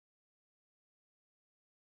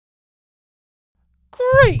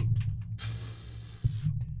Great!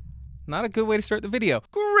 Not a good way to start the video.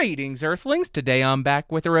 Greetings, Earthlings! Today I'm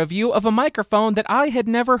back with a review of a microphone that I had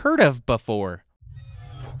never heard of before.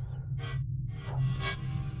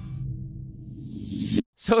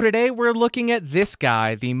 So today we're looking at this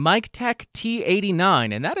guy, the Miktek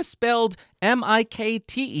T89, and that is spelled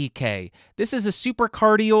M-I-K-T-E-K. This is a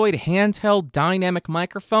Supercardioid handheld dynamic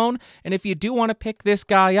microphone, and if you do want to pick this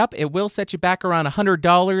guy up, it will set you back around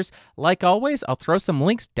 $100. Like always, I'll throw some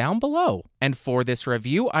links down below. And for this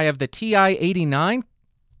review, I have the TI-89.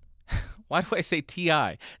 Why do I say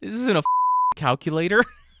TI? This isn't a calculator.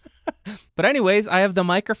 But anyways, I have the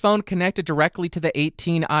microphone connected directly to the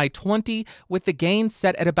 18i20 with the gain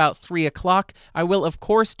set at about 3 o'clock. I will of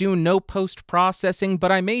course do no post-processing,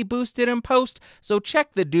 but I may boost it in post, so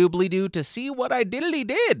check the doobly-doo to see what I diddly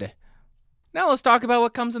did. Now let's talk about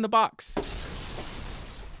what comes in the box.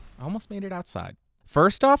 Almost made it outside.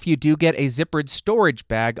 First off, you do get a zippered storage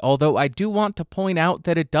bag, although I do want to point out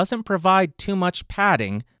that it doesn't provide too much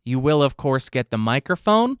padding. You will, of course, get the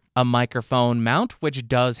microphone, a microphone mount, which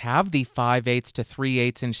does have the 5/8 to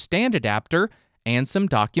 3/8 inch stand adapter, and some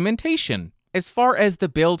documentation. As far as the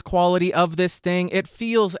build quality of this thing, it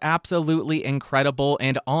feels absolutely incredible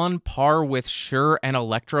and on par with Shure and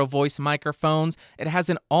Electro Voice microphones. It has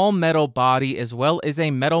an all-metal body as well as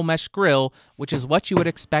a metal mesh grill, which is what you would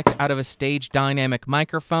expect out of a stage dynamic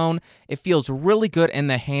microphone. It feels really good in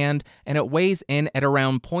the hand, and it weighs in at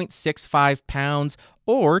around 0.65 pounds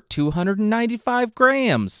or 295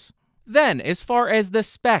 grams. Then, as far as the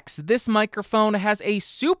specs, this microphone has a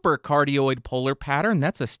Supercardioid polar pattern,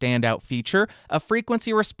 that's a standout feature, a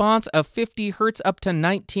frequency response of 50 Hz up to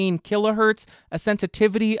 19 kHz, a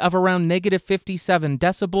sensitivity of around -57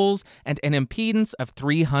 decibels, and an impedance of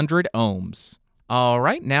 300 ohms.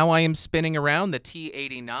 Alright, now I am spinning around the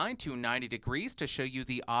T89 to 90 degrees to show you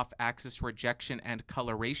the off-axis rejection and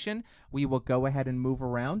coloration. We will go ahead and move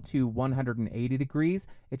around to 180 degrees.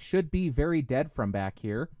 It should be very dead from back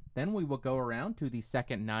here. Then we will go around to the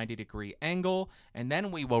second 90-degree angle, and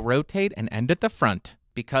then we will rotate and end at the front.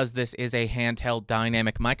 Because this is a handheld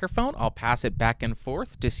dynamic microphone, I'll pass it back and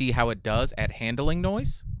forth to see how it does at handling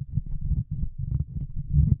noise.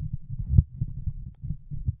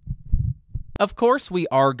 Of course, we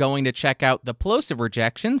are going to check out the plosive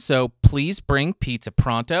rejection, so please bring pizza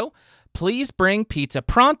pronto. Please bring pizza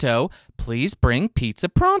pronto. Please bring pizza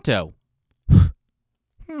pronto.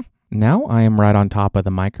 Now I am right on top of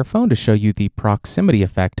the microphone to show you the proximity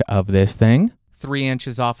effect of this thing. 3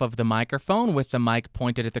 inches off of the microphone with the mic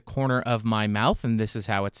pointed at the corner of my mouth, and this is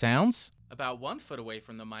how it sounds. About 1 foot away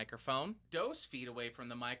from the microphone, 2 feet away from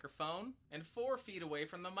the microphone, and 4 feet away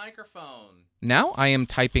from the microphone. Now I am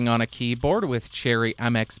typing on a keyboard with Cherry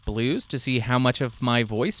MX Blues to see how much of my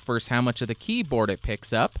voice versus how much of the keyboard it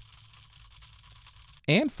picks up.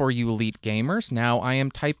 And for you elite gamers, now I am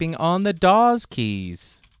typing on the DAWs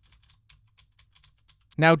keys.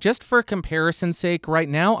 Now, just for comparison's sake, right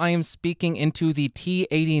now I am speaking into the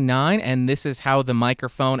T89, and this is how the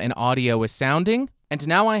microphone and audio is sounding. And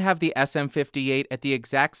now I have the SM58 at the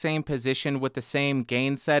exact same position with the same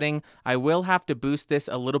gain setting. I will have to boost this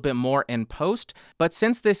a little bit more in post, but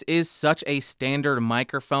since this is such a standard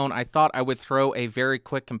microphone, I thought I would throw a very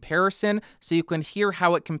quick comparison so you can hear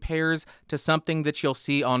how it compares to something that you'll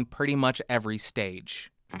see on pretty much every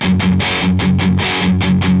stage.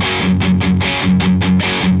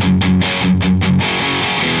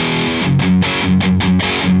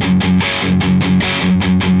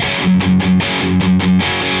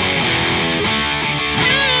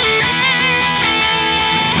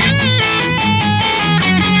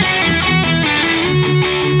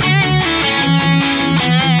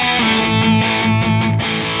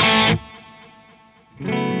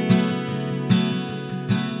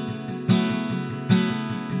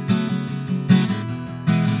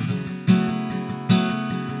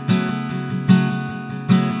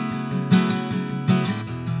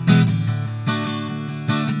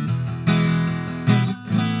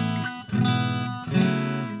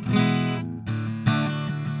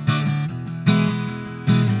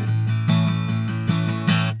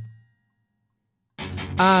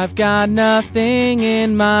 I've got nothing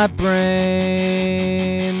in my brain.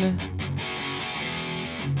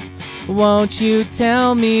 Won't you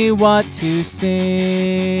tell me what to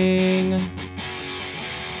sing?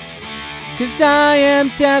 'Cause I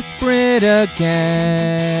am desperate again.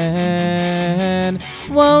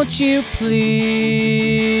 Won't you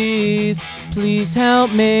please, please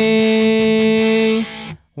help me?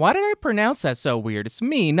 Why did I pronounce that so weird? It's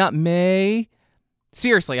me, not May.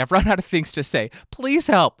 Seriously, I've run out of things to say. Please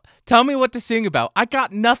help. Tell me what to sing about. I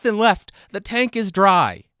got nothing left. The tank is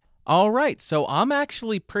dry. Alright, so I'm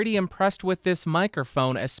actually pretty impressed with this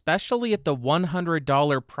microphone, especially at the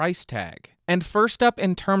 $100 price tag. And first up,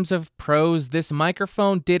 in terms of pros, this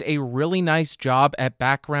microphone did a really nice job at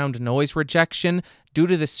background noise rejection due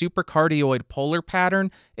to the Supercardioid polar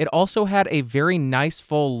pattern. It also had a very nice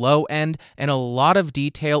full low end and a lot of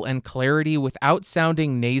detail and clarity without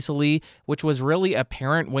sounding nasally, which was really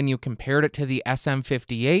apparent when you compared it to the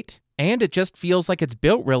SM58. And it just feels like it's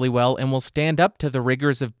built really well and will stand up to the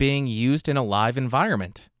rigors of being used in a live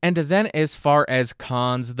environment. And then as far as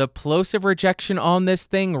cons, the plosive rejection on this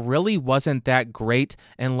thing really wasn't that great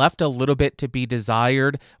and left a little bit to be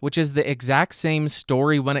desired, which is the exact same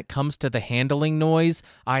story when it comes to the handling noise.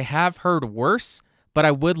 I have heard worse, but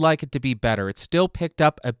I would like it to be better. It still picked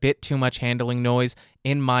up a bit too much handling noise,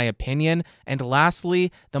 in my opinion. And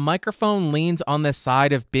lastly, the microphone leans on the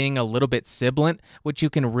side of being a little bit sibilant, which you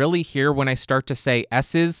can really hear when I start to say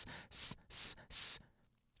S's.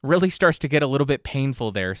 Really starts to get a little bit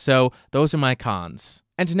painful there. So those are my cons.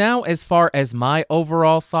 And now, as far as my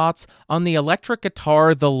overall thoughts, on the electric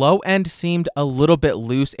guitar, the low end seemed a little bit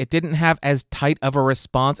loose. It didn't have as tight of a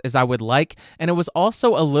response as I would like, and it was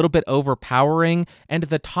also a little bit overpowering, and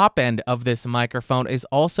the top end of this microphone is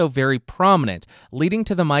also very prominent, leading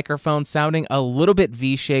to the microphone sounding a little bit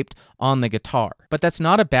V-shaped on the guitar. But that's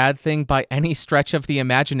not a bad thing by any stretch of the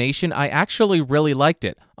imagination. I actually really liked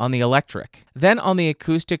it on the electric. Then on the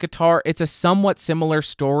acoustic guitar, it's a somewhat similar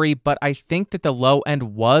story, but I think that the low end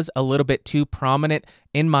was a little bit too prominent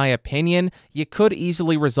in my opinion. You could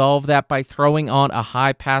easily resolve that by throwing on a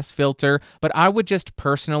high pass filter, but I would just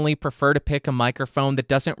personally prefer to pick a microphone that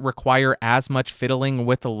doesn't require as much fiddling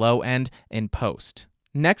with the low end in post.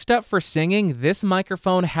 Next up for singing, this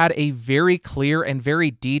microphone had a very clear and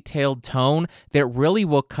very detailed tone that really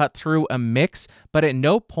will cut through a mix, but at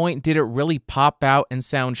no point did it really pop out and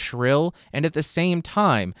sound shrill, and at the same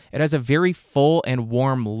time, it has a very full and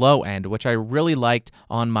warm low end, which I really liked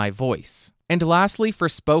on my voice. And lastly, for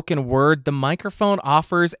spoken word, the microphone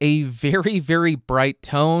offers a very, very bright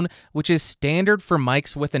tone, which is standard for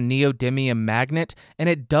mics with a neodymium magnet, and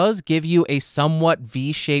it does give you a somewhat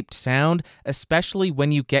V-shaped sound, especially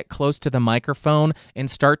when you get close to the microphone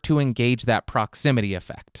and start to engage that proximity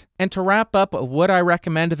effect. And to wrap up, would I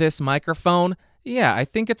recommend this microphone? Yeah, I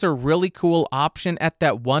think it's a really cool option at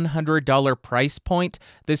that $100 price point.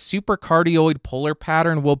 The Supercardioid polar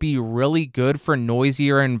pattern will be really good for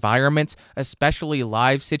noisier environments, especially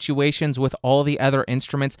live situations with all the other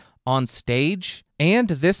instruments on stage. And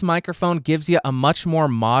this microphone gives you a much more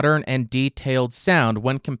modern and detailed sound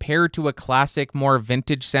when compared to a classic, more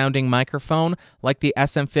vintage-sounding microphone like the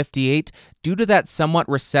SM58 due to that somewhat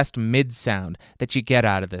recessed mid sound that you get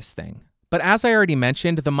out of this thing. But as I already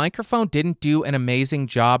mentioned, the microphone didn't do an amazing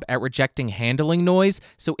job at rejecting handling noise,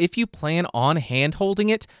 so if you plan on hand-holding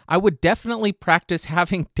it, I would definitely practice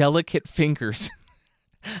having delicate fingers.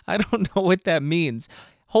 I don't know what that means.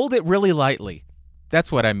 Hold it really lightly.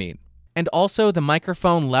 That's what I mean. And also, the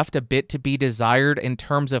microphone left a bit to be desired in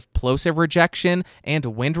terms of plosive rejection and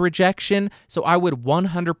wind rejection, so I would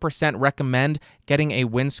 100% recommend getting a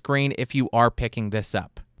windscreen if you are picking this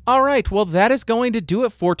up. Alright, well that is going to do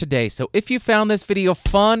it for today, so if you found this video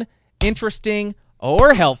fun, interesting,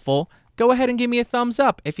 or helpful, go ahead and give me a thumbs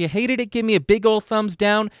up. If you hated it, give me a big old thumbs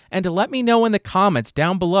down, and let me know in the comments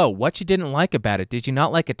down below what you didn't like about it. Did you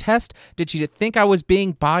not like a test? Did you think I was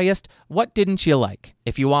being biased? What didn't you like?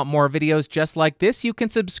 If you want more videos just like this, you can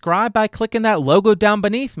subscribe by clicking that logo down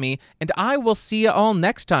beneath me, and I will see you all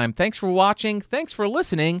next time. Thanks for watching, thanks for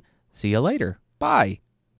listening, see you later, bye.